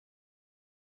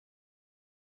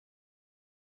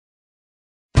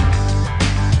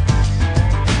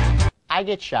I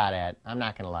get shot at. I'm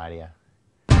not gonna lie to you.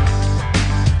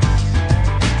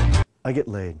 I get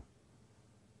laid.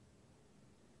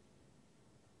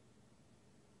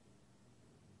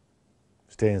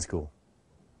 Stay in school.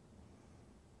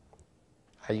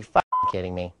 Are you f***ing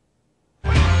kidding me?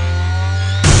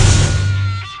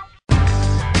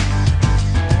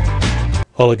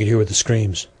 All I could hear were the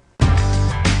screams.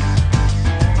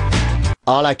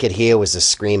 All I could hear was the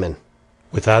screaming.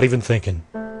 Without even thinking,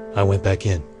 I went back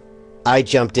in. I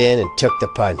jumped in and took the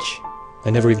punch.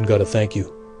 I never even got a thank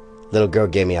you. Little girl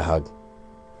gave me a hug.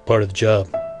 Part of the job.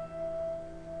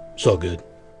 It's all good.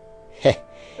 Heh,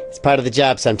 it's part of the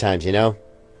job sometimes, you know?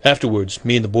 Afterwards,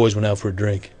 me and the boys went out for a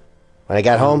drink. When I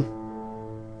got home,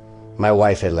 my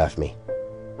wife had left me.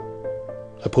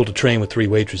 I pulled a train with 3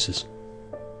 waitresses.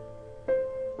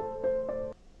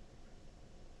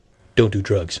 Don't do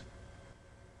drugs.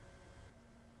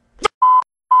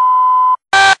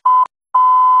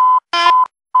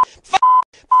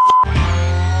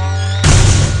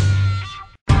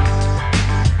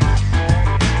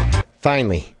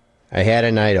 Finally, I had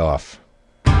a night off.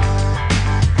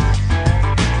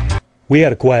 We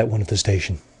had a quiet one at the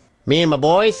station. Me and my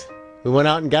boys, we went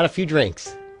out and got a few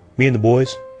drinks. Me and the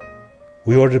boys,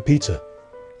 we ordered a pizza.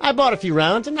 I bought a few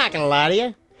rounds, I'm not gonna lie to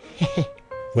you.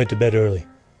 Went to bed early.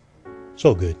 It's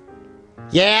all good.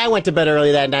 Yeah, I went to bed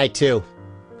early that night too.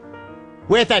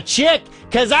 With a chick,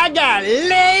 'cause I got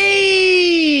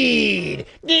laid!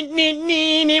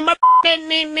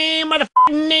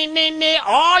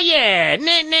 Oh yeah!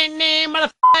 Motherfucker!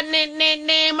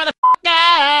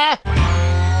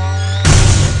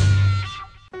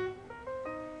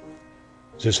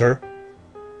 Is this her?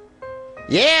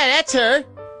 Yeah, that's her.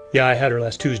 Yeah, I had her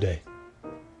last Tuesday.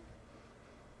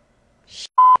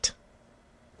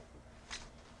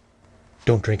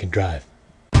 Don't drink and drive.